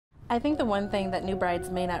I think the one thing that new brides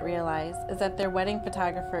may not realize is that their wedding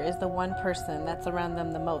photographer is the one person that's around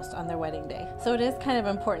them the most on their wedding day. So it is kind of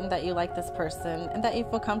important that you like this person and that you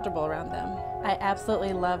feel comfortable around them. I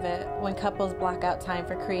absolutely love it when couples block out time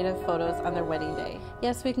for creative photos on their wedding day.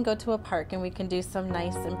 Yes, we can go to a park and we can do some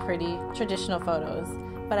nice and pretty traditional photos,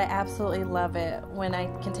 but I absolutely love it when I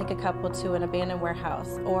can take a couple to an abandoned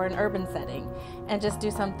warehouse or an urban setting and just do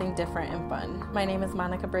something different and fun. My name is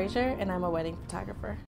Monica Brazier and I'm a wedding photographer.